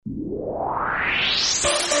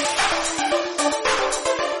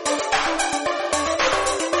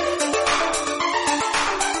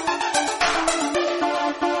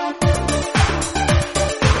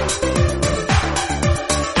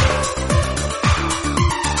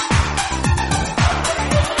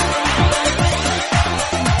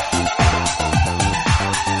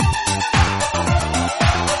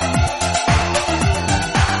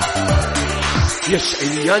יש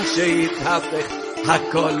עניין שהתהפך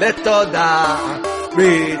הכל לתודה,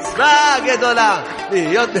 מצווה גדולה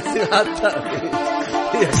להיות בשמחת תמיד.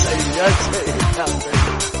 יש עניין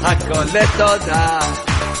שהתהפך הכל לתודה,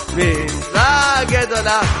 מצווה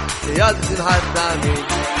גדולה להיות בשמחת תמיד.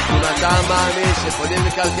 אם אתה מאמין שיכולים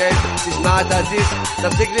לקלקל, תשמע את הדיסק,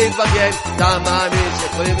 תפסיק להתבגן. אתה מאמין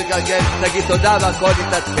שיכולים לקלקל, תגיד תודה והכל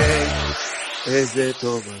יתעדכן. איזה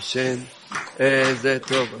טוב השם, איזה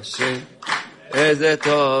טוב השם, איזה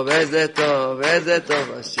טוב, איזה טוב, איזה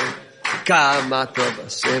טוב השם. כמה טוב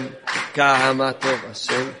השם, כמה טוב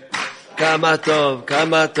השם, כמה טוב,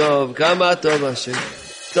 כמה טוב, כמה טוב השם.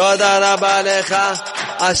 תודה רבה לך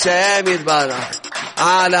השם יתברך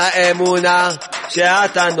על האמונה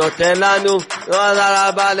שאתה נותן לנו. תודה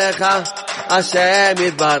רבה לך השם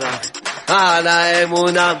יתברך על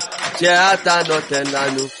האמונה שאתה נותן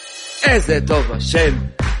לנו. איזה טוב השם,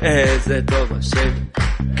 איזה טוב השם,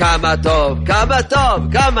 כמה טוב, כמה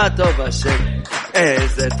טוב, כמה טוב השם.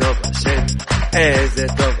 איזה טוב השם, איזה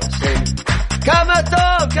טוב השם, כמה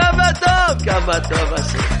טוב, כמה טוב, כמה טוב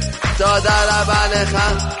השם. תודה רבה לך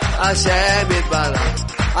השם יתברך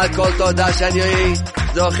על כל תודה שאני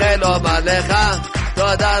זוכה לומר לך.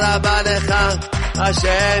 תודה רבה לך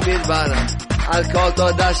השם יתברך על כל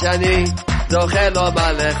תודה שאני זוכה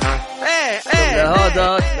לומר לך. טוב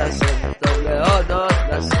להודות לשם, טוב להודות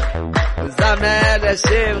לשם, זמר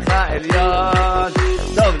לשמך עליון.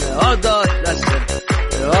 טוב להודות לשם,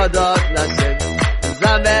 להודות לשם,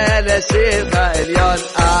 זמר לשמך עליון.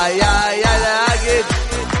 איי איי איי להגיד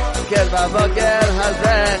כל בבוקר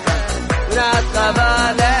הזה נתך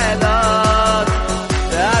בלילות,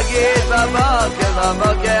 להגיד בבוקר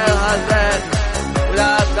בבוקר הזה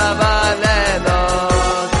נתך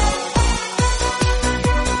בלילות.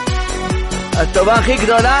 הטובה הכי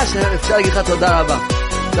גדולה שאפשר להגיד לך תודה רבה,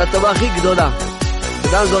 זו הטובה הכי גדולה.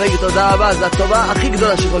 אדם זורק תודה רבה, זו הטובה הכי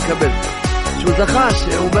גדולה שיכול לקבל, שהוא זכה,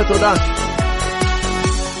 שהוא אומר תודה.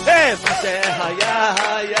 מה שהיה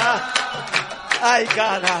היה, אי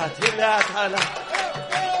קראתי להתחלה.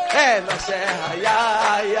 מה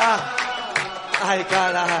שהיה היה, אי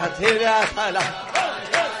קראתי להתחלה.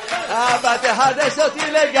 אבא תחדש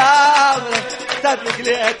אותי לגמרי, תדליק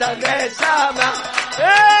לי את הנשמה.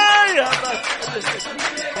 אבא תחדש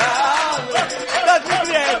אותי לגמרי, תדליק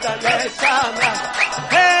לי את הנשמה.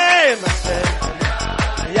 מה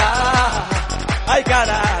שהיה, אי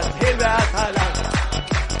קראתי להתחלה.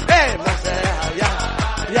 מה שהיה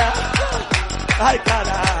היה, אי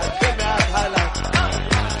קראתי להתחלה.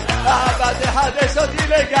 אבא תחדש אותי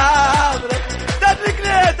לגמרי, תדליק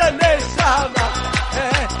לי את הנשמה.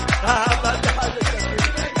 אבא תחדש אותי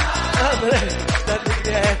לגמרי, תדליק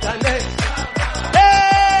לי את הנשמה.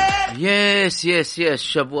 Yes, yes, yes,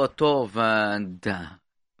 Shavua Tov, and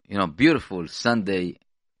beautiful Sunday,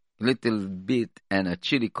 little bit and a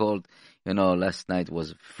chilly cold. Last night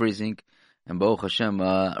was freezing, and Baruch Hashem,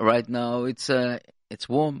 right now it's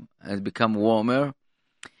warm, it's become warmer,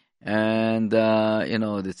 and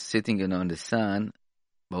it's sitting on the sun.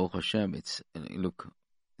 Baruch Hashem,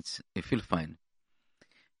 you feel fine,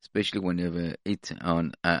 especially when you have it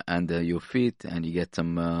on under your feet and you get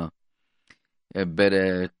some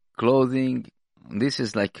better clothing. This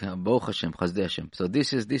is like Baruch Hashem, Chazdei Hashem. So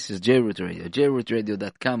this is JRoot Radio,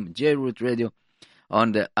 JRootRadio.com, JRoot Radio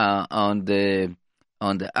on the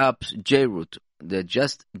apps JRoot, the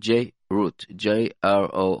just JRoot,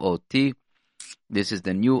 JRoot. This is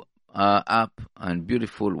the new app and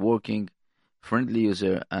beautiful, working, friendly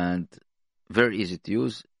user and very easy to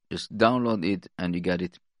use. Just download it and you got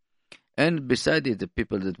it. And beside it, the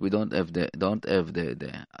people that we don't have the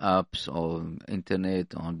apps or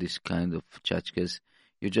internet on this kind of tchotchkes,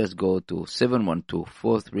 you just go to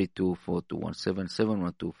 712-432-4217,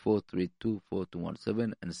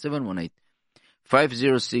 712-432-4217, and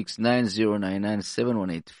 718-506-9099,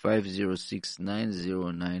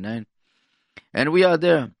 718-506-9099. And we are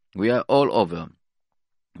there. We are all over.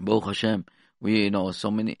 Baruch Hashem. We know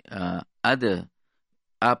so many other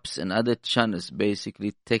apps and other channels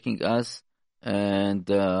basically taking us and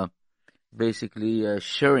basically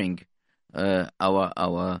sharing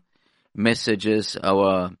our messages,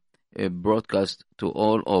 our broadcast to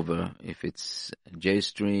all over. If it's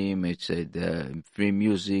JStream, it's the free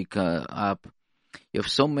music app. You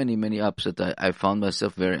have so many apps that I found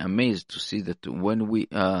myself very amazed to see that when we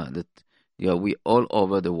we all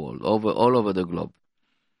over the world, all over the globe.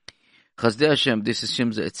 Chazdei Hashem, it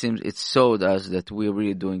seems it showed us that we're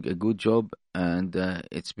really doing a good job, and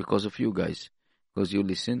it's because of you guys, because you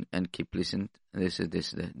listen and keep listening. That's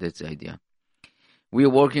the idea. We are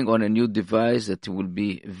working on a new device that will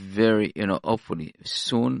be very, hopefully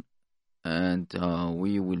soon, and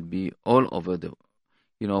we will be all over the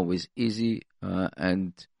with easy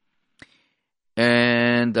and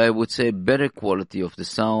I would say better quality of the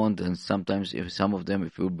sound, and sometimes if some of them,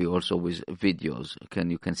 if it will be also with videos,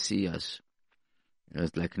 you can see us.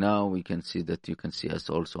 Like now, we can see that you can see us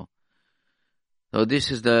also. So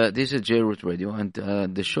this is JRoot Radio, and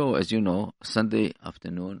the show, as you know, Sunday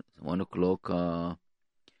afternoon, 1:00.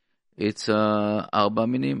 It's Arba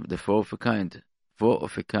Minim, the four of a kind. Four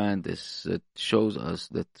of a kind. This shows us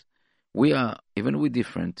that we are, even we're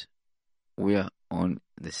different, we are on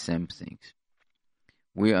the same things.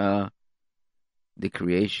 We are the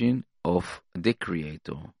creation of the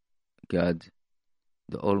Creator, God,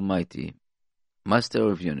 the Almighty, Master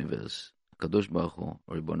of Universe, Kadosh Baruch Hu,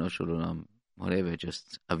 Ribono Shel Olam, whatever,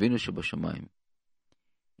 just Avinu Shebashamayim.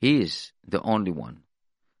 He is the only one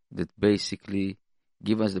that basically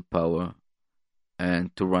give us the power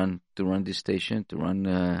and to run this station, to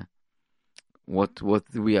run what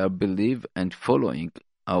we are believe and following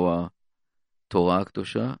our Torah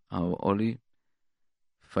Kedosha, our holy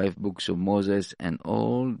 5 books of Moses, and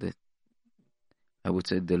all the, I would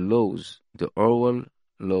say, the laws, the oral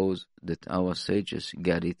laws that our sages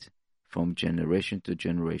got it from generation to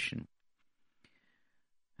generation.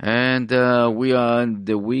 And we are in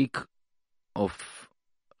the week of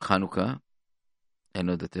Hanukkah. I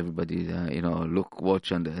know that everybody,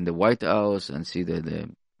 watch in the White House and see the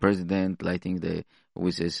president lighting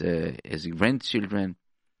with his grandchildren,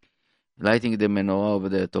 lighting the menorah over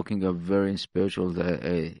there, talking a very spiritual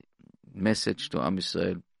message to Am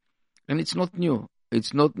Yisrael. And it's not new.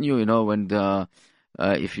 It's not new, when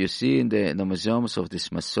if you see in the museums of the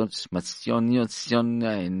Smithsonian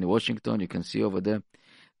in Washington, you can see over there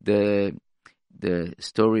the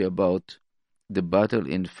story about the battle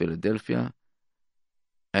in Philadelphia.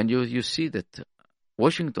 And you see that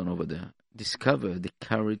Washington over there discovered the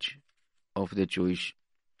courage of the Jewish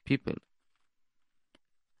people.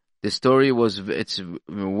 The story it's a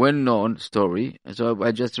well-known story, so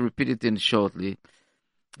I just repeat it in shortly.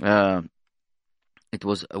 It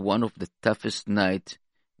was one of the toughest night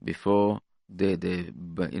before the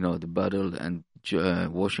battle, and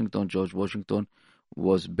George Washington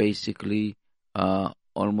was basically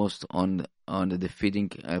almost on the defeating.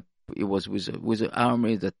 It was with an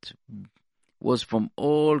army that was from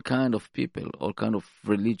all kind of people, all kind of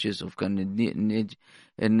religious, of kind of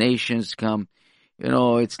nations come.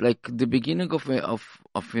 It's like the beginning of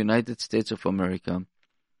United States of America,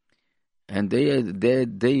 and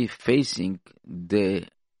they facing the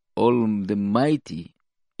mighty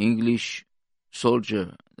English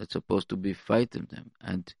soldier that's supposed to be fighting them,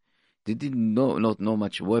 and they didn't not know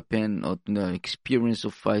much weapon, not no experience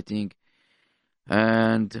of fighting,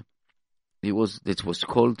 and it was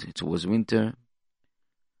cold. It was winter,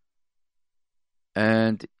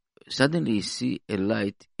 and suddenly you see a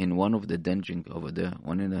light in one of the dungeons over there,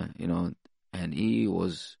 and he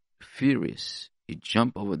was furious. He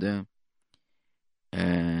jumped over there,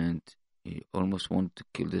 and he almost wanted to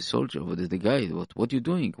kill the soldier over there. The guy, what you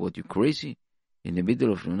doing? What, you crazy? In the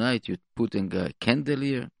middle of the night, you putting a candle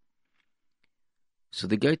here? So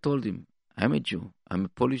the guy told him, I'm a Jew. I'm a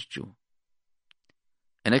Polish Jew.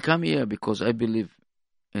 And I come here because I believe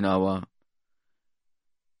in our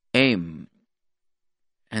aim.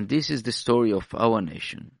 And this is the story of our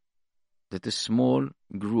nation, that a small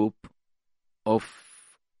group of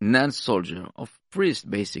non-soldier, of priests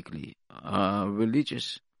basically,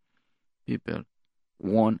 religious people,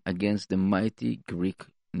 won against the mighty Greek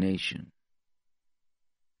nation.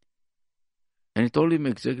 And he told him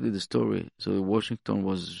exactly the story. So Washington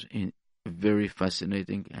was very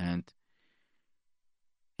fascinating, and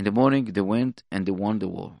in the morning they went and they won the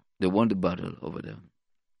war. They won the battle over there.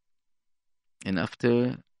 And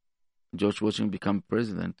after George Washington became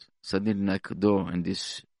president, suddenly knocked the door, and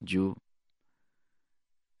this Jew,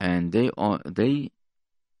 and the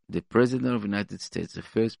president of the United States, the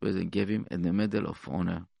first president, gave him the Medal of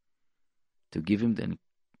Honor to give him the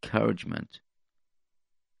encouragement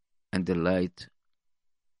and the light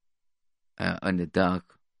and the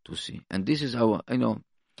dark to see. And this is our,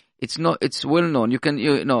 it's well known. You can,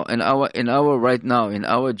 in our right now, in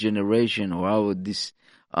our generation, or our this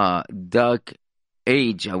dark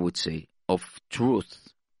age, I would say, of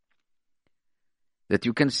truth, that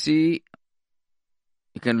you can see,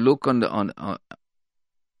 you can look and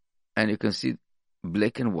you can see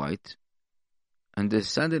black and white, and then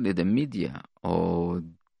suddenly the media or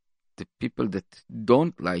the people that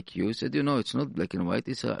don't like you said, it's not black and white,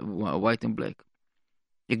 it's white and black.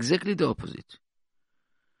 Exactly the opposite.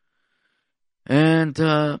 And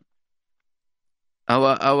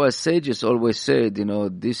our sages always said,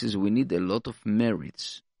 we need a lot of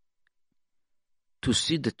merits to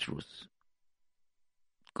see the truth.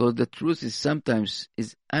 Because the truth is sometimes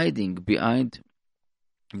is hiding behind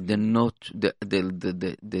the not the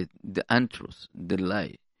untruth, the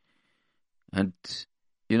lie. And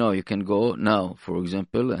you can go now, for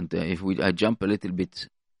example, and if I jump a little bit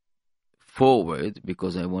forward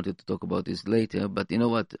because I wanted to talk about this later, but you know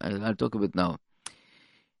what? I'll talk about now.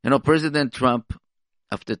 President Trump,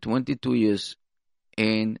 after 22 years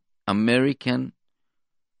in American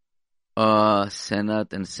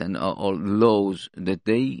Senate and all laws that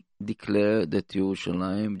they declare that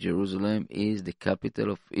Jerusalem is the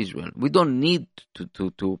capital of Israel. We don't need to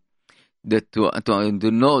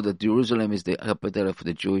know that Jerusalem is the capital of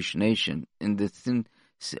the Jewish nation. And it's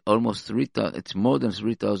more than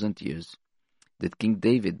 3,000 years that King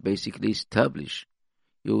David basically established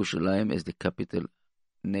Jerusalem as the capital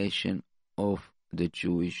nation of the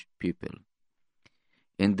Jewish people.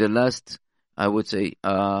 In the last, I would say,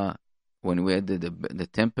 when we had the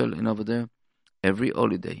temple over there, every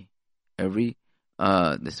holiday,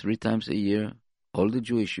 the 3 times a year, all the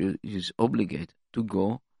Jewish is obligated to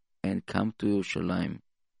go and come to Jerusalem.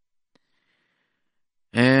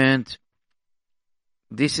 And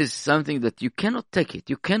this is something that you cannot take it.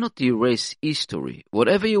 You cannot erase history,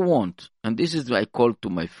 whatever you want. And this is what I call to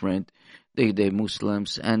my friend, the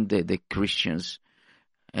Muslims and the Christians.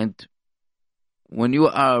 And when you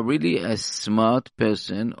are really a smart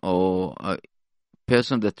person or a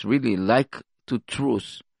person that really like to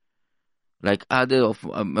truth, like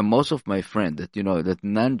most of my friends that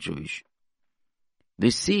non-Jewish, they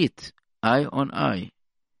see it eye on eye.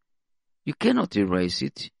 You cannot erase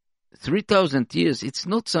it. 3,000 years, it's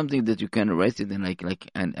not something that you can erase it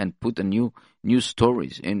and put a new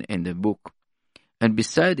stories in the book. And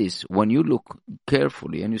beside this, when you look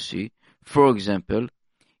carefully and you see, for example,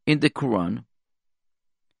 in the Quran,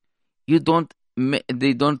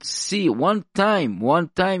 they don't see one time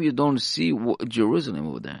you don't see Jerusalem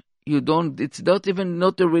over there. It's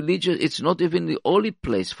not a religious, it's not even the holy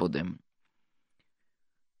place for them.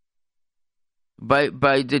 By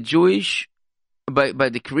the Jewish, by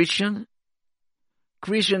the Christian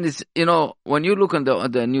is, when you look on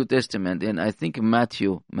the New Testament, and I think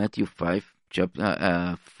Matthew 5,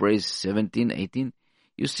 chapter, phrase 17, 18,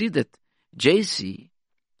 you see that JC,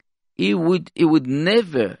 he would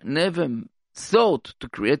never thought to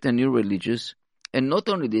create a new religious. And not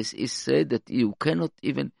only this, he said that you cannot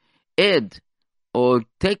even add or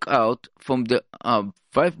take out from the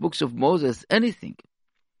 5 books of Moses anything.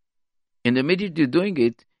 In the minute you're doing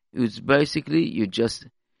it, it's basically you just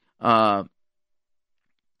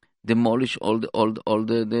demolish all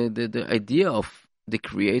the idea of the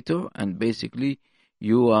Creator, and basically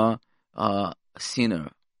you are a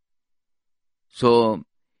sinner. So,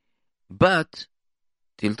 but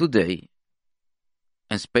till today,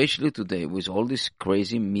 and especially today with all this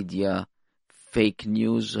crazy media, fake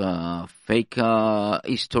news, fake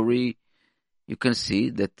history, you can see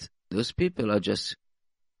that those people are just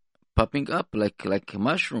popping up like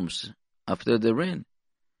mushrooms after the rain,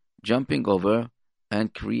 jumping over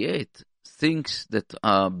and create things that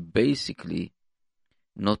are basically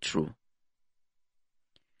not true.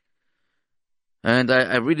 And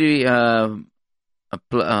I really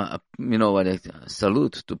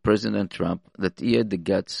salute to President Trump that he had the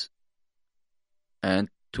guts and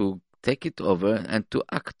to take it over and to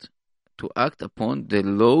act upon the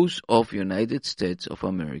laws of United States of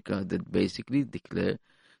America that basically declare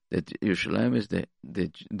that Jerusalem is the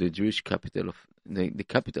Jewish capital of the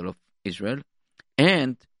capital of Israel,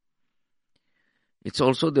 and it's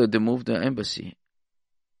also the move the embassy.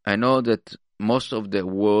 I know that most of the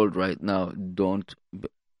world right now don't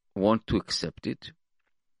want to accept it,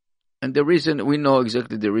 and the reason, we know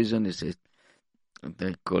exactly the reason, is it,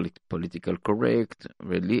 they call it political correct,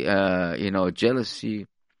 really, jealousy,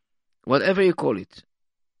 whatever you call it.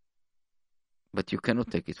 But you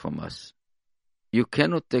cannot take it from us. You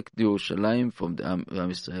cannot take the Jerusalem from the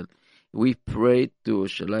Israel. We pray to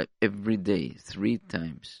Jerusalem every day, 3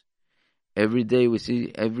 times. Every day we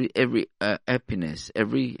see every happiness,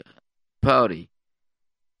 every party.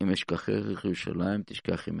 אם אשכחך ירושלים,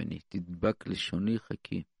 תשכח ימיני. תדבק לשוני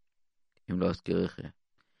חכי, אם לא אזכרך.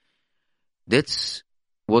 That's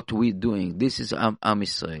what we're doing. This is Am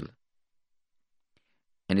Israel.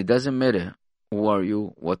 And it doesn't matter who are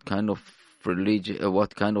you, what kind of religion,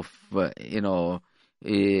 what kind of,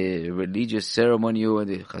 religious ceremony you are,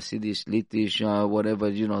 the Hasidish, Litish, whatever,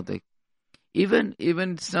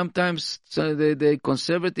 even sometimes the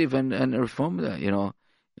conservative and reform,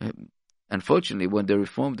 unfortunately, when the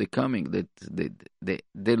reform they're coming,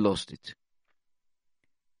 they lost it.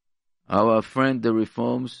 Our friend, the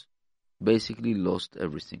reforms, basically lost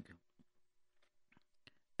everything.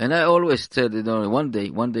 And I always said, one day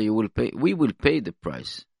you will pay. We will pay the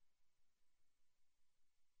price.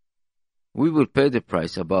 We will pay the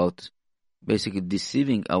price about basically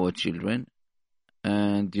deceiving our children,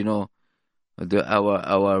 and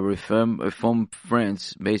our reform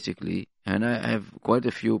friends basically. And I have quite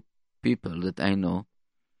a few people that I know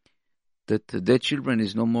that their children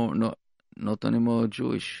is not anymore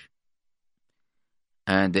Jewish,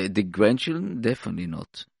 and the grandchildren definitely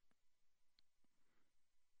not.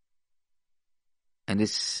 And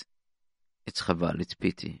it's chaval, it's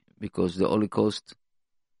pity, because the Holocaust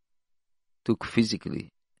took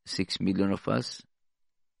physically 6 million of us,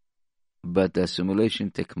 but the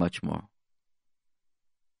assimilation take much more.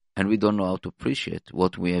 And we don't know how to appreciate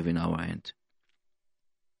what we have in our hand.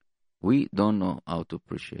 We don't know how to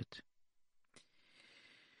appreciate.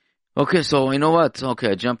 Okay, so you know what?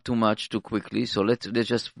 Okay, I jumped too much too quickly. So let's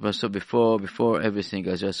just before everything,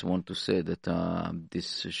 I just want to say that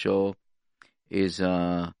this show is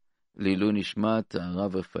Lilu Nishmat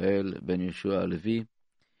Rav Rafael Ben Yeshua Levi,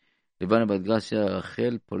 Livana Bat Gracia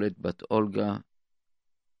Rachel Polet Bat Olga,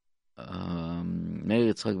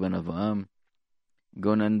 Meir Yitzchak Ben Avraham,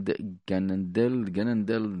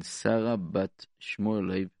 גננדל שרה בת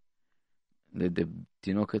שמואל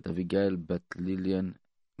לתינוקת אביגיל בת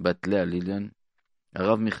לאה ליליאן,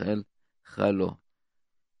 הרב מיכאל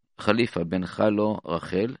חליפה בן חלו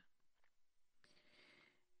רחל,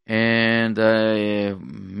 and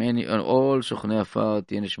many and all שוכני עפר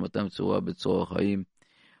תהיה נשמתם צרורה בצרור החיים.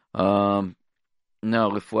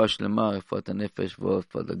 Now, רפואה שלמה, רפואת הנפש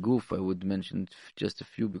ורפואת הגוף. I would mention just a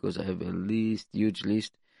few because I have a huge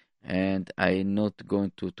list, and I'm not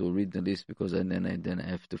going to read the list because then I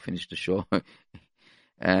have to finish the show.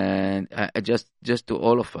 And I just to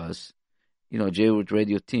all of us, JRoot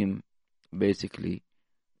radio team, basically,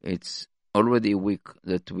 it's already a week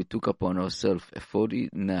that we took upon ourselves 40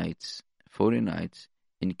 nights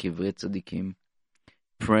in Kivrei Tzadikim,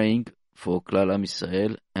 praying for Klal Am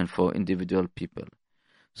Yisrael and for individual people.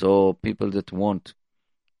 So people that want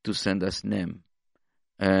to send us name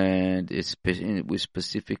and with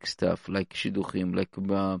specific stuff like Shidduchim, like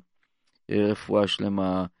Refuah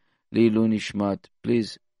Shlema, Lilu Nishmat,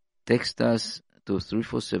 please text us to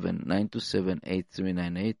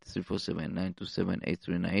 347-927-8398,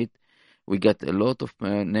 347-927-8398. We got a lot of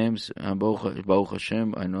names, Baruch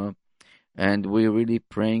Hashem, I know, and we're really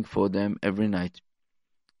praying for them every night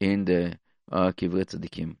in the Kivrei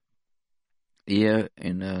Tzadikim here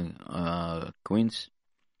in Queens.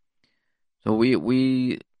 So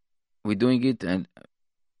we're doing it, and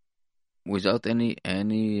without any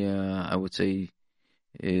I would say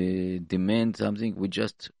demand something. We're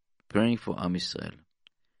just praying for Am Yisrael,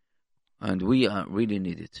 and we really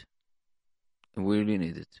need it. We really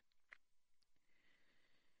need it.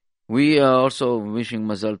 We are also wishing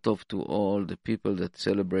Mazal Tov to all the people that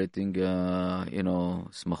celebrating,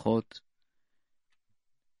 Smachot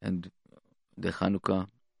and the Chanukah.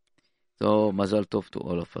 So Mazal Tov to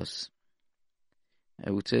all of us. I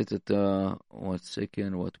would say that, 1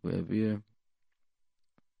 second, what we have here.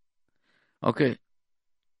 Okay.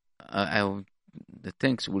 The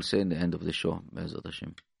thanks we'll say in the end of the show, Be'ezrat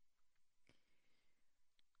Hashem.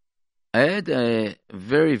 I had a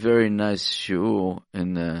very, very nice show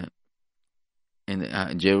in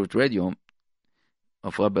JRoot Radio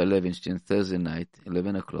of Rabbi Levinstein Thursday night,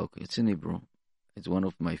 11 o'clock. It's in Hebrew. It's one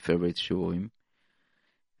of my favorite shows.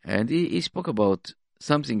 And he spoke about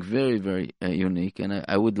something very, very unique, and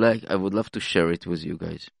I would love to share it with you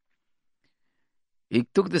guys. He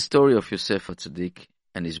took the story of Yosef HaTzadik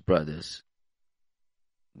and his brothers,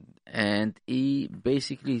 and he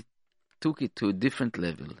basically took it to a different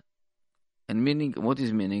level. And what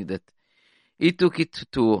is meaning that he took it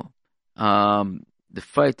to the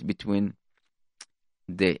fight between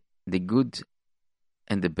the good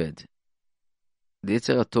and the bad, the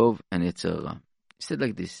Yetzer Tov and Yetzer Ra. He said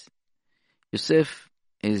like this: Yosef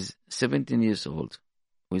is 17 years old,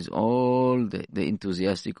 with all the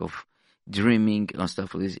enthusiastic of dreaming and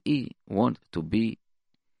stuff like this. He wanted to be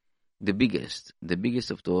the biggest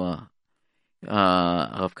of Torah.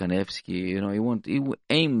 Rav Kanevsky, he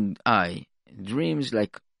aimed high, dreams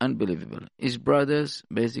like unbelievable. His brothers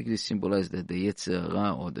basically symbolize the Yetzer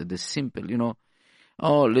Ra, or the simple,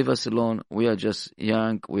 oh, leave us alone. We are just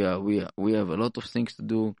young. We have a lot of things to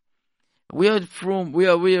do. We are from. We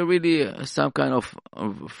are really some kind of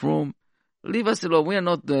from. Leave us alone. We are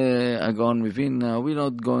not Agon Rivina. We're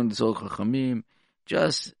not going to Zor Chachamim.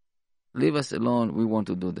 Just leave us alone. We want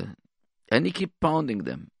to do that. And he keep pounding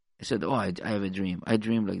them. He said, "Oh, I have a dream. I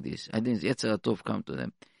dream like this. I didn't. Yetzer Tov come to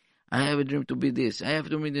them. I have a dream to be this. I have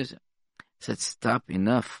to be this." I said, "Stop.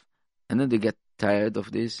 Enough." And then they get tired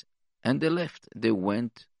of this, and they left. They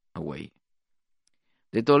went away.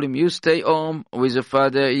 They told him, you stay home with your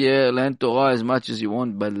father, learn Torah as much as you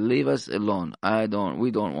want, but leave us alone.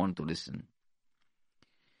 We don't want to listen.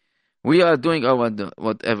 We are doing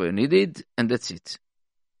whatever needed, and that's it.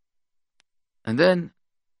 And then,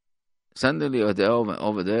 suddenly they're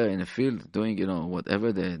over there in the field doing,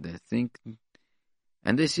 whatever they think,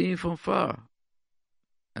 and they see him from far.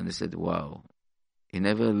 And they said, wow, he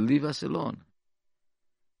never leave us alone.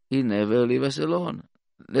 He never leave us alone.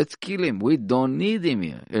 Let's kill him. We don't need him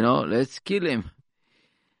here. Let's kill him.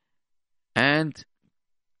 And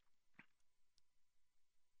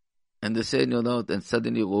they said, and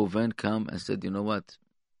suddenly Reuven come and said, you know what?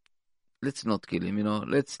 Let's not kill him,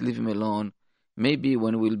 Let's leave him alone. Maybe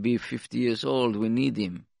when we'll be 50 years old, we need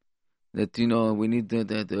him. That, we need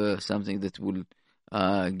something that will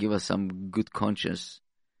give us some good conscience.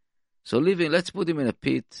 So let's put him in a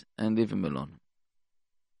pit and leave him alone.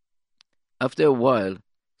 After a while,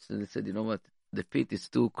 so they said, you know what? The pit is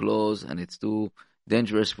too close and it's too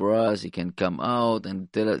dangerous for us. He can come out and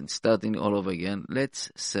starting all over again.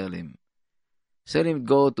 Let's sell him. Sell him,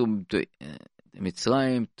 go to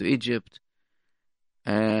Mitzrayim, to Egypt,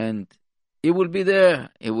 and he will be there.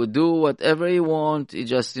 He will do whatever he wants. He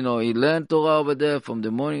just, he learned Torah over there from the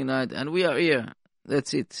morning, night, and we are here.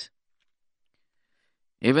 That's it.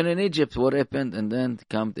 Even in Egypt, what happened? And then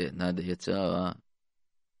come the Yetzer Hara,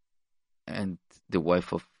 and the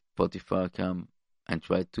wife of Potiphar come and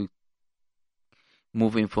try to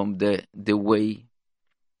move him from the way,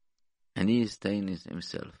 and he is staying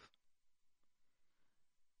himself.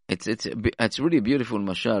 It's really beautiful,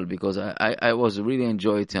 mashal, because I was really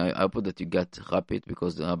enjoying it. I hope that you got rapid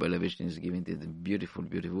because the Rabbi Levishtin is giving it beautiful.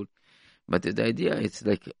 But the idea, it's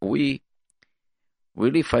like we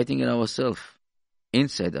really fighting in ourselves,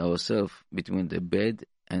 inside ourselves, between the bad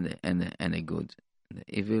and the good, the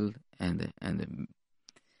evil and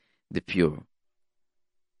the pure.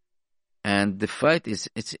 And the fight it's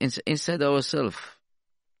inside ourselves.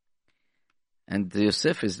 And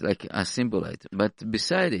Yosef is like a symbolite. But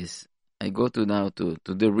beside this, I go now to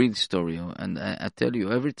the real story, and I tell you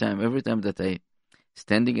every time that I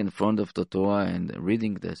standing in front of the Torah and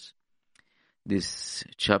reading this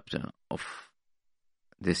chapter of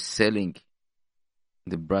the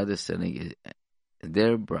brother selling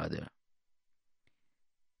their brother,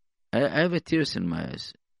 I have a tears in my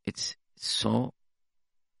eyes. It's so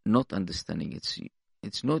not understanding. It's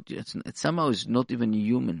somehow it's not even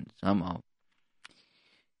human somehow.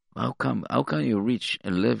 How can you reach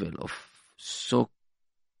a level of so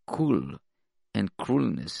cool and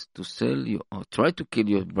cruelness to sell you or try to kill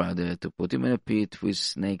your brother, to put him in a pit with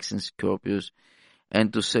snakes and scorpions,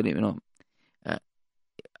 and to sell him?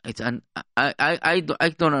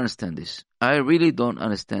 I don't understand this. I really don't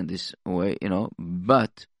understand this way,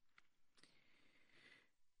 But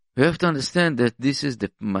we have to understand that this is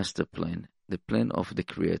the master plan, the plan of the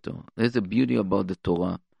Creator. There's the beauty about the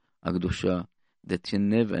Torah, Akdusha, that you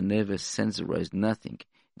never censorize nothing.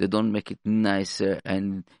 They don't make it nicer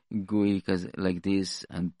and gooey like this,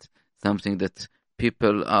 and something that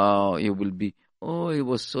people you will be, he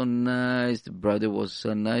was so nice, the brother was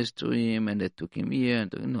so nice to him, and they took him here.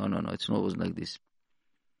 No, it's not always like this.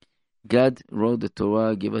 God wrote the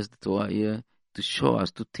Torah, gave us the Torah here to show us,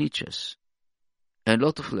 to teach us a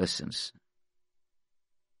lot of lessons.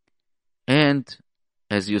 And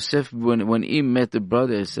as Yosef, when he met the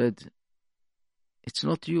brother, he said, it's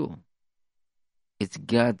not you. It's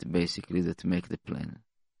God, basically, that make the plan.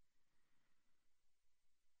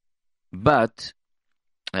 But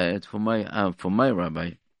for my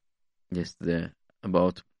rabbi yesterday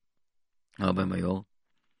about Rabbi Mayor,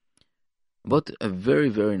 about a very,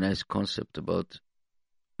 very nice concept about,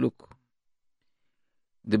 look,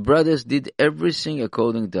 the brothers did everything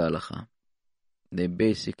according to halacha. They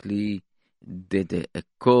basically did a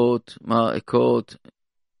court,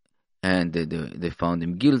 and they found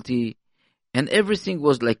him guilty, and everything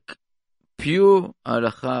was like pure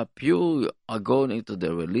halacha, pure according to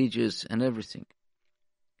the religious and everything.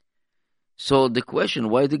 So the question,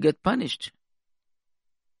 why they get punished?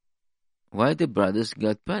 Why the brothers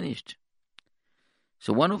got punished?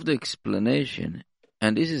 So one of the explanation,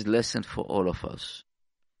 and this is lesson for all of us,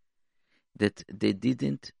 that they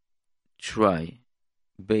didn't try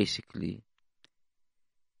basically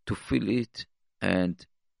to feel it and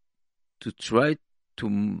to try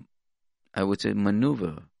to, I would say,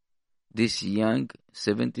 maneuver this young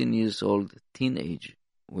 17 years old teenage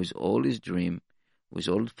with all his dream, with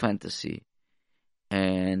all fantasy,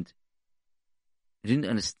 and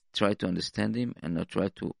didn't try to understand him and not try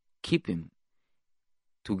to keep him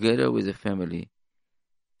together with the family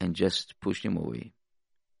and just push them away.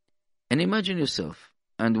 And imagine yourself,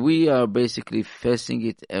 and we are basically facing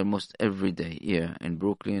it almost every day here in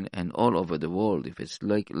Brooklyn and all over the world. If it's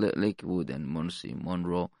like Lakewood and Muncie,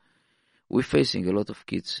 Monroe, we're facing a lot of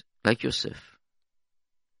kids like yourself.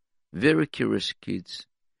 Very curious kids,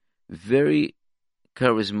 very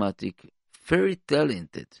charismatic, very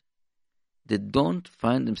talented. They don't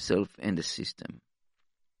find themselves in the system.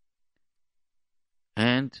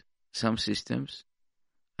 And some systems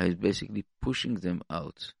are basically pushing them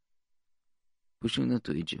out, pushing them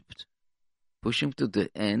to Egypt, pushing them to the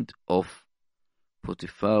end of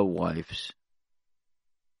Potiphar's wives.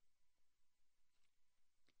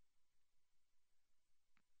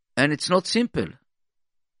 And it's not simple.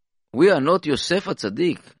 We are not Yosef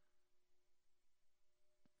HaTzadik.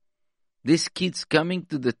 These kids coming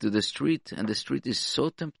to the street, and the street is so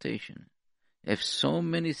temptation. They have so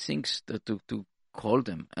many things to call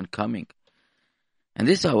them and coming. And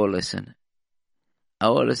this is our lesson.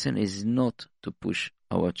 Our lesson is not to push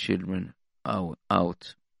our children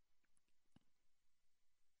out.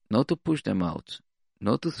 Not to push them out.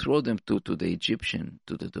 Not to throw them to the Egyptian,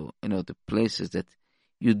 to the places that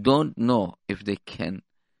you don't know if they can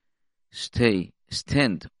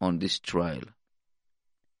stand on this trial.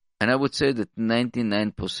 And I would say that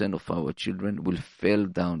 99% of our children will fail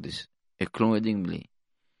down this, accordingly,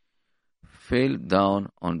 fail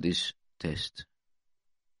down on this test.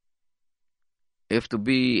 You have to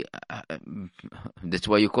be, that's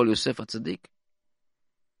why you call yourself a tzaddik.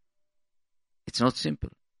 It's not simple.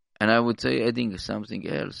 And I would say, adding something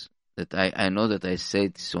else, that I know that I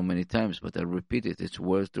said so many times, but I'll repeat it. It's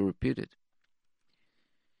worth to repeat it.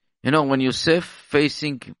 You know, when Yosef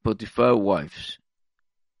facing Potiphar's wives,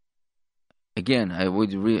 again, I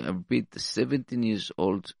would repeat, the 17 years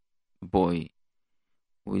old boy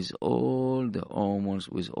with all the hormones,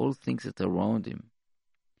 with all things that are around him,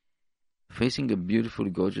 facing a beautiful,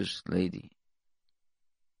 gorgeous lady.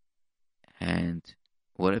 And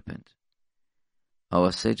what happened?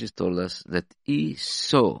 Our sages told us that he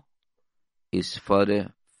saw his father's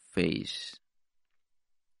face.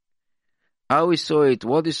 How he saw it,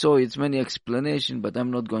 what he saw, it's many explanations, but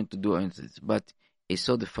I'm not going to do anything. But he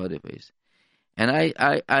saw the father's face. And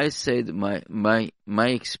I said my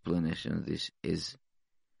explanation of this is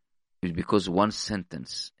because one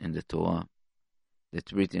sentence in the Torah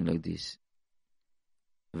that's written like this: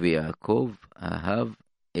 V'Yaakov ahav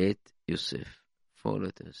et Yosef, 4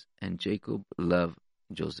 letters, and Jacob loved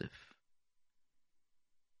Joseph.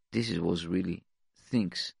 This was really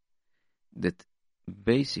things that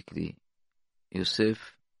basically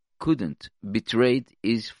Yosef couldn't betray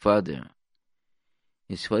his father.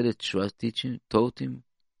 His father taught him,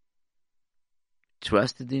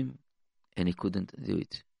 trusted him, and he couldn't do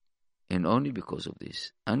it. And only because of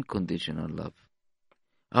this unconditional love.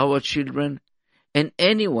 Our children, and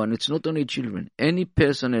anyone, it's not only children, any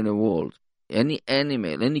person in the world, any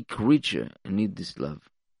animal, any creature need this love.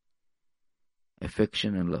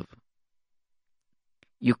 Affection and love.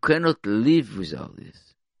 You cannot live without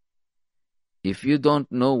this. If you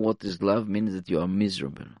don't know what is love, means that you are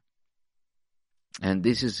miserable. And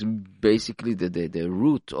this is basically the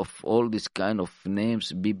root of all this kind of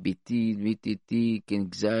names, BBT, VTT,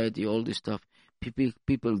 anxiety, all this stuff.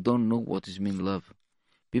 People don't know what is mean love.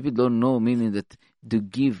 People don't know meaning that to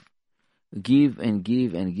give and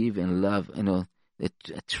give and give and love,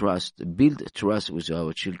 a trust, build a trust with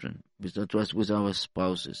our children, build a trust with our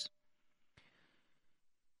spouses.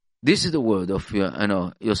 This is the word of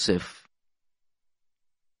Yosef.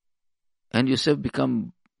 And Yosef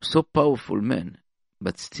become so powerful man,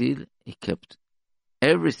 but still he kept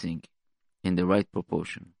everything in the right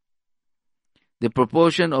proportion. The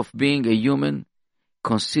proportion of being a human,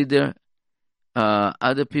 consider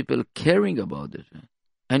other people caring about it.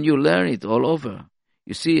 And you learn it all over.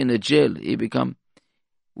 You see in a jail, he become,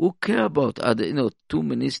 who care about other, 2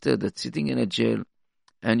 ministers that sitting in a jail,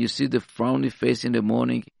 and you see the frowny face in the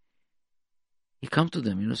morning. He come to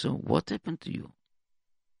them, so what happened to you?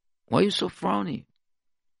 Why are you so frowny?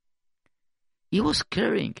 He was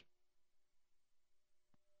caring.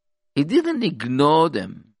 He didn't ignore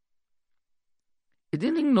them. He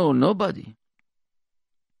didn't ignore nobody.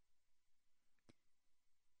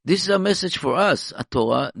 This is a message for us. A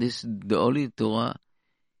Torah, this the only Torah,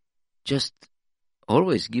 just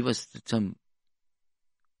always give us some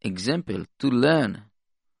example to learn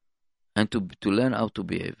and to learn how to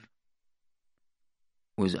behave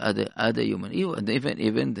with other human. Even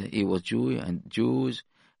he was Jews,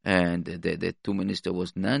 and the 2 minister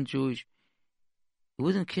was non-Jewish. He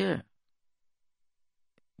wouldn't care.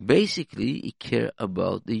 Basically, he cared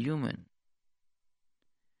about the human.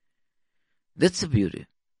 That's the beauty.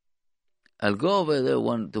 I'll go over there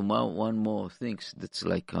one more things that's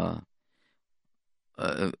like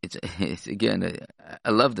it's again I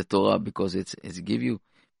love the Torah because it's give you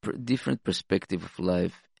different perspective of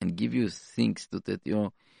life and give you things that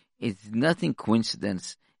it's nothing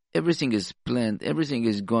coincidence. Everything is planned. Everything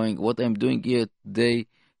is going. What I'm doing here today,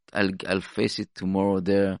 I'll face it tomorrow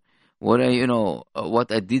there. What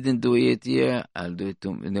what I didn't do it here, I'll do it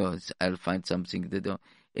I'll find something to do.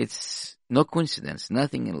 It's no coincidence.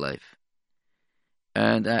 Nothing in life.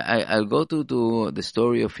 And I'll go to the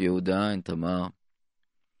story of Yehuda and Tamar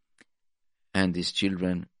and his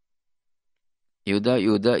children.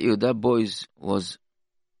 Yehuda boys was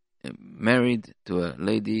married to a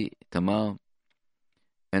lady, Tamar.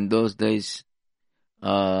 And those days,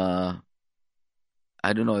 I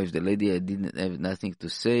don't know if the lady didn't have nothing to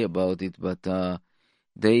say about it, but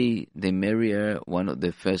they marry her.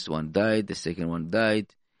 The first one died, the second one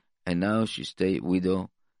died, and now she stayed widow.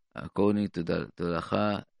 According to the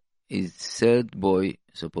Lacha, his third boy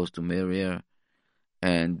supposed to marry her,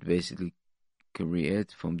 and basically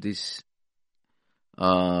create from this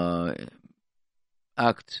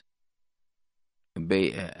act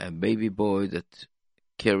a baby boy that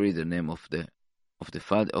carry the name of the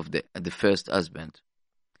father of the first husband.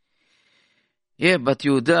 Yeah, but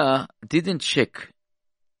Yehuda didn't check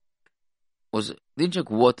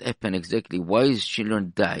what happened exactly. Why his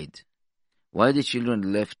children died? Why the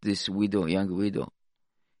children left this young widow?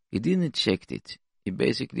 He didn't check it. He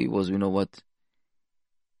basically was,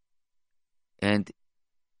 and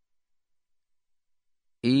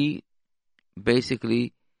he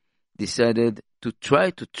basically decided to try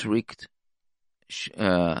to trick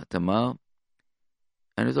Tamar,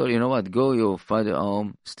 and he thought, go your father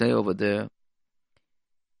home, stay over there,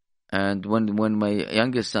 and when my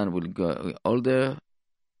youngest son will go older,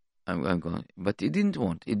 I'm going. But he didn't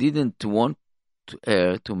want. He didn't want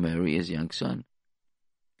her to marry his young son.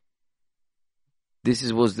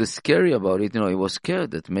 This was the scary about it. He was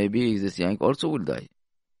scared that maybe this young also will die.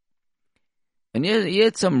 And he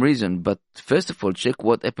had some reason, but first of all, check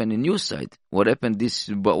what happened in your side. What happened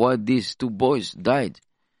why these two boys died.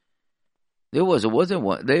 Wasn't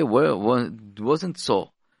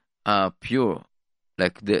so pure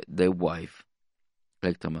like their wife,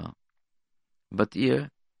 like Tamar. But here,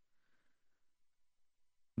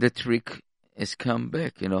 the trick has come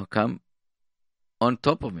back, come on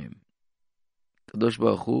top of him. Kadosh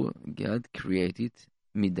Baruch Hu, God created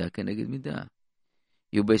midah keneged midah.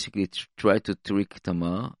 You basically try to trick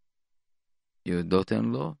Tamar, your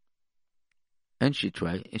daughter-in-law, and she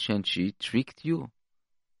tricked you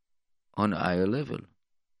on a higher level.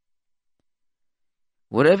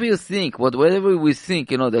 Whatever you think, whatever we think,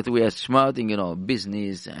 that we are smarting,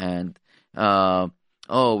 business and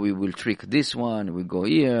we will trick this one, we go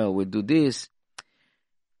here, we do this.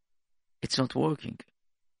 It's not working.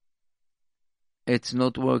 It's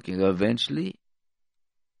not working. Eventually,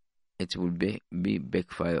 it will be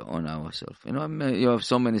backfire on ourselves. You have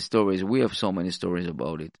so many stories. We have so many stories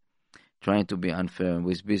about it. Trying to be unfair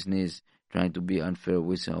with business, trying to be unfair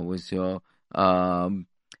with your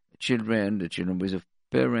children, the children with your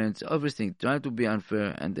parents, everything. Trying to be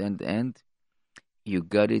unfair, and you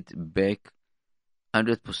got it back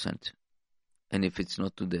 100%. And if it's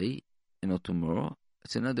not today, not tomorrow,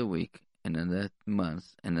 it's another week, another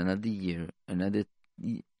month, and another year, another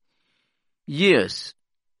years.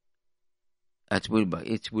 It will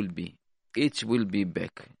be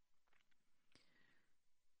back.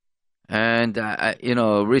 And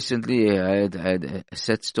recently I had a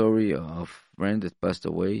sad story of a friend that passed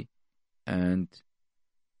away, and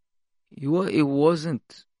it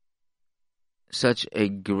wasn't such a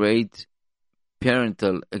great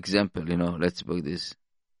parental example. Let's put this.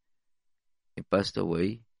 He passed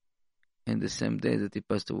away, and the same day that he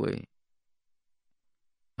passed away,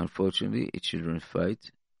 unfortunately, his children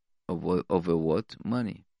fight over what?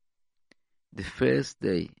 Money. The first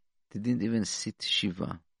day, they didn't even sit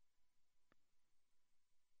Shiva.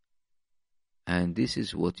 And this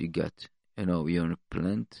is what you got. You want to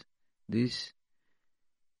plant this,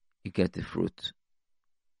 you get the fruit.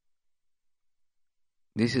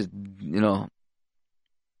 This is,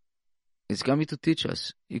 it's coming to teach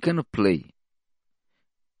us. You cannot play.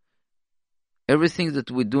 Everything that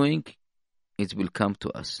we're doing, it will come to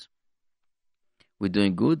us. We're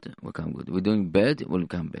doing good, will come good. We're doing bad, will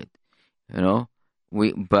come bad.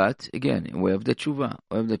 But again, we have the tshuva.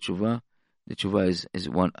 The tshuva is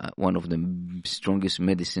one of the strongest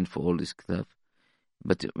medicine for all this stuff.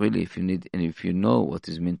 But really, if you know what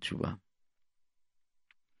is meant tshuva.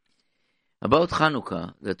 About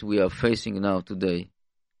Hanukkah that we are facing now today,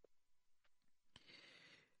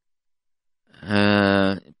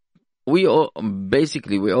 we all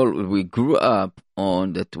basically we grew up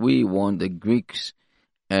on that we won the Greeks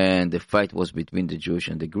and the fight was between the Jewish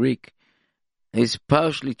and the Greek. It's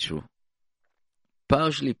partially true.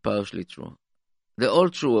 Partially true. They're all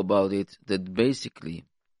true about it that basically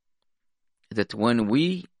that when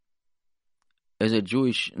we as a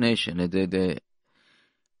Jewish nation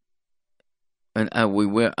we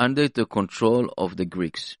were under the control of the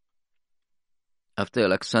Greeks. After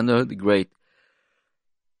Alexander the Great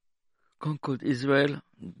conquered Israel,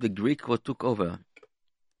 the Greek took over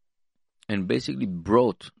and basically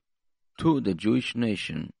brought to the Jewish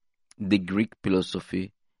nation the Greek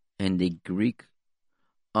philosophy and the Greek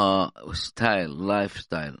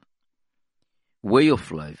lifestyle, way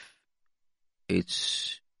of life.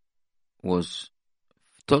 It was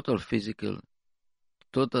total physical,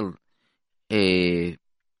 total, I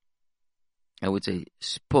would say,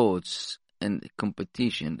 sports and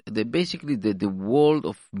competition. Basically the world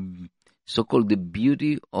of so-called the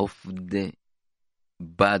beauty of the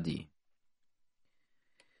body.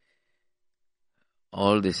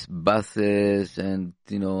 All these baths and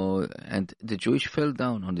and the Jewish fell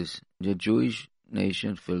down on this. The Jewish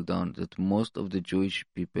nation fell down. That most of the Jewish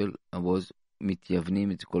people was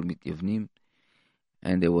mityavnim. It's called mityavnim,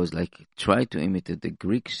 and they was like try to imitate the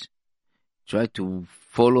Greeks, try to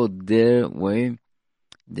follow their way.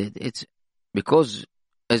 That it's because,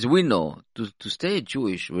 as we know, to stay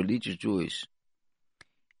Jewish, religious Jewish,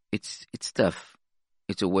 it's tough.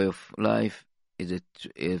 It's a way of life. You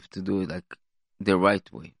have to do it like the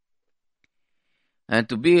right way. And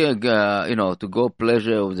to be to go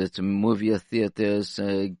pleasure of that movie theaters,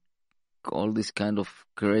 all this kind of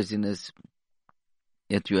craziness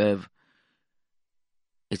that you have,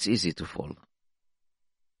 it's easy to fall.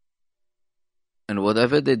 And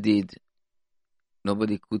whatever they did,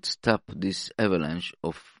 nobody could stop this avalanche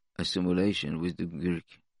of assimilation with the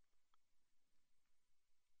Greek.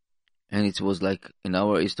 And it was like in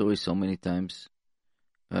our history so many times.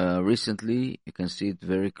 Recently, you can see it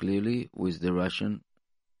very clearly with the Russian,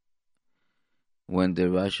 when the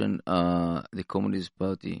Russian, the Communist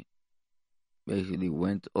Party basically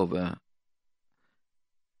went over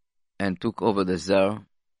and took over the Tsar.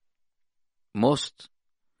 Most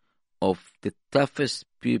of the toughest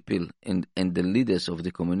people and the leaders of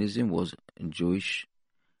the communism was Jewish,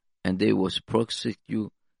 and they was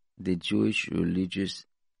prosecute the Jewish religious.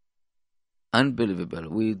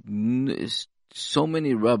 Unbelievable. So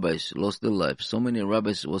many rabbis lost their lives. So many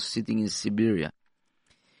rabbis was sitting in Siberia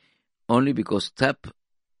only because stop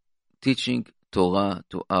teaching Torah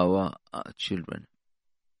to our children.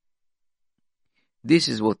 This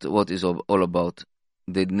is what is all about,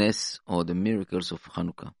 the Nes or the miracles of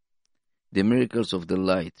Hanukkah, the miracles of the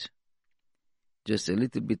light. Just a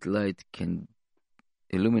little bit light can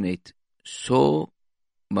illuminate so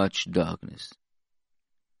much darkness.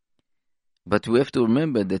 But we have to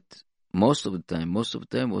remember that most of the time was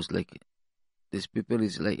like these people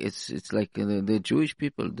is like it's like the Jewish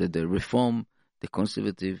people, the Reform, the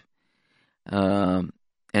Conservative, and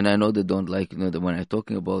I know they don't like that when I'm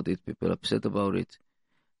talking about it, people are upset about it.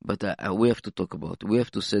 But we have to talk about it. We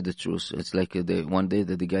have to say the truth. It's like one day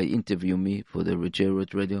that the guy interviewed me for the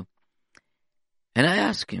JRoot radio, and I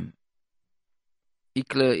asked him. He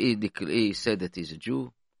said that he's a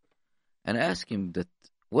Jew, and I asked him that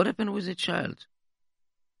what happened with the child.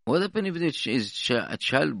 What happened if a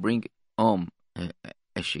child bring home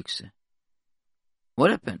a shikse? What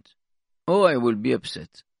happened? Oh, I will be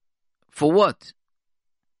upset. For what?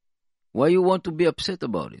 Why you want to be upset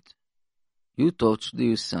about it? You taught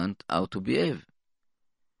your son how to behave.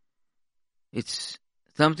 It's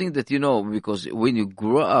something that because when you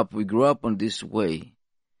grow up, we grow up on this way.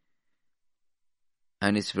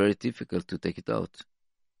 And it's very difficult to take it out.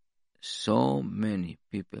 So many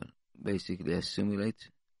people basically assimilate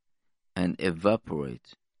and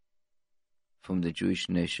evaporate from the Jewish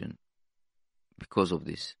nation because of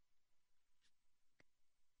this.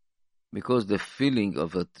 Because the feeling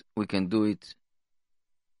of it, we can do it,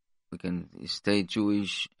 we can stay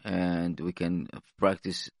Jewish and we can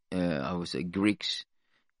practice, I would say, Greeks.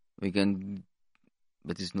 We can,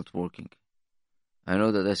 but it's not working. I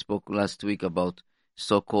know that I spoke last week about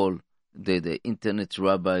so-called the internet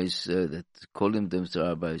rabbis that call themselves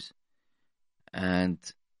rabbis and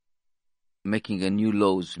making a new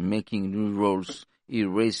laws, making new rules,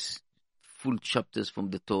 erase full chapters from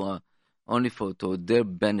the Torah only for their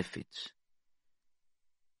benefit,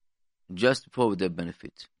 just for their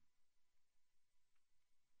benefit.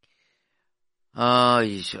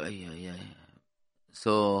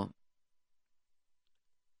 So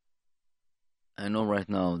I know right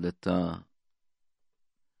now that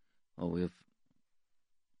we have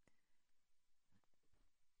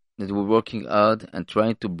that we're working hard and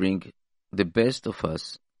trying to bring the best of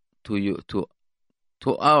us to you, to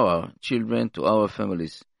our children, to our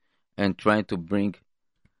families, and trying to bring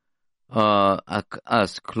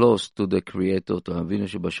us close to the Creator, to Avinu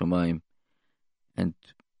Shebashamayim. And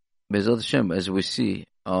Bezrat Hashem, as we see,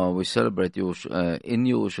 we celebrate in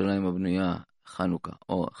Yerushalayim Abnuya Chanukah,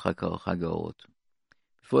 or Chag HaOrot.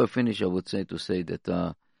 Before I finish, I would say that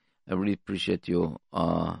I really appreciate your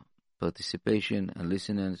participation and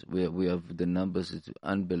listeners. We have the numbers, it's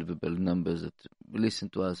unbelievable numbers that listen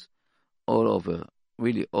to us all over,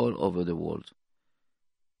 really all over the world.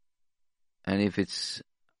 And if it's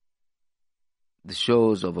the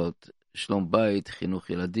shows about Shlom Bayit, Chinuch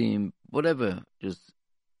Yeladim, whatever,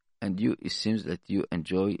 it seems that you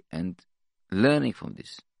enjoy and learning from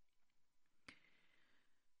this.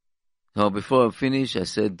 So before I finish, I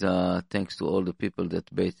said thanks to all the people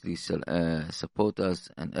that basically support us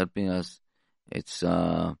and helping us. It's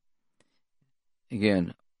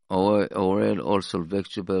again, Orel, also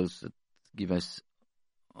vegetables that give us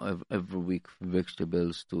every week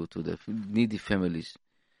vegetables to the needy families.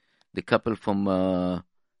 The couple from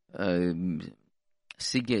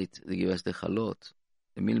Seagate, they give us the chalot.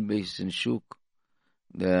 The Mill Base in Shuk,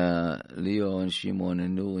 the Leo and Shimon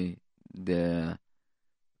and Nuri, the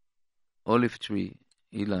Olive Tree,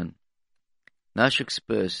 Ilan, Nash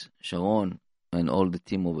Express, Sharon, and all the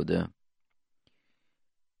team over there.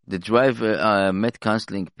 The driver, Met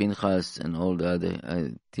Counseling, Pinchas, and all the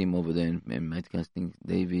other team over there in Met Counseling,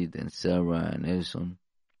 David and Sarah and Elson.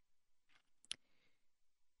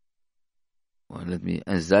 And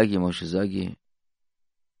Zagi, Moshe Zagi.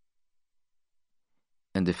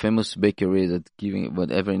 And the famous bakery that giving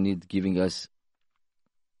whatever need, giving us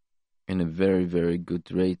in a very, very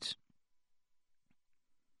good rate.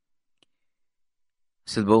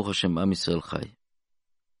 Said Baruch Hashem, Am Yisrael Chai.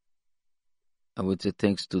 I would say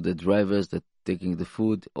thanks to the drivers that taking the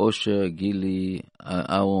food, Osher, Gili,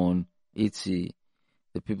 Aaron, Itzi,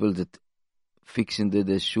 the people that fixing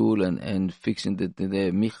the shul and fixing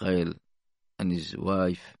the Michael and his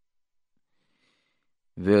wife,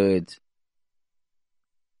 Vered,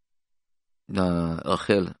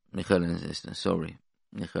 Rachel and Rachel,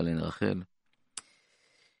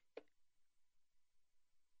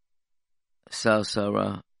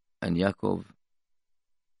 Sarah and Yaakov,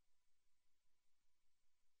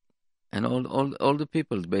 and all the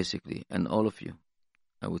people basically, and all of you.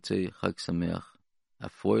 I would say Chag Sameach, a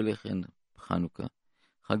Froilichen Chanukah,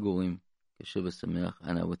 Chag Urim, Keshev Sameach,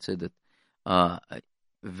 and I would say that a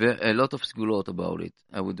lot of sgulot about it.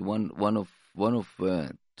 I would one of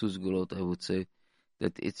two sgulot. I would say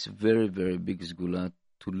that it's very, very big sgula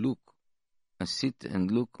to look and sit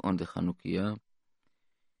and look on the Chanukiah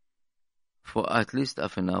for at least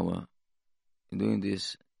half an hour. Doing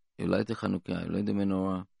this, you light the Chanukiah, you light the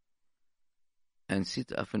menorah, and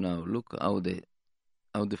sit half an hour. Look how the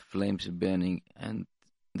flames are burning. And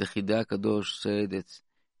the Chida Kadosh said that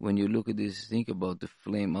when you look at this, think about the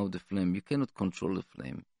flame, you cannot control the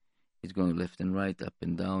flame. It's going left and right, up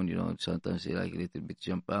and down, sometimes you like a little bit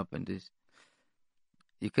jump up and this.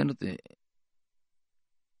 You cannot,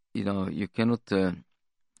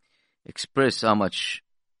 express how much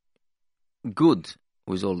good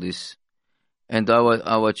with all this. And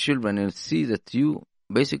our children, and see that you,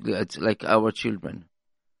 basically, it's like our children,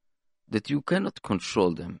 that you cannot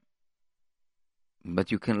control them,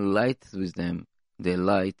 but you can light with them the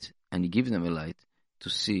light, and you give them a light to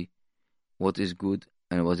see what is good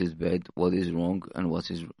and what is bad, what is wrong and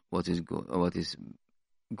what is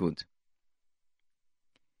good.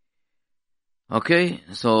 Okay,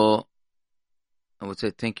 so I would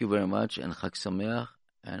say thank you very much and Chag Sameach,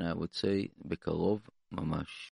 and I would say Bekarov Mamash.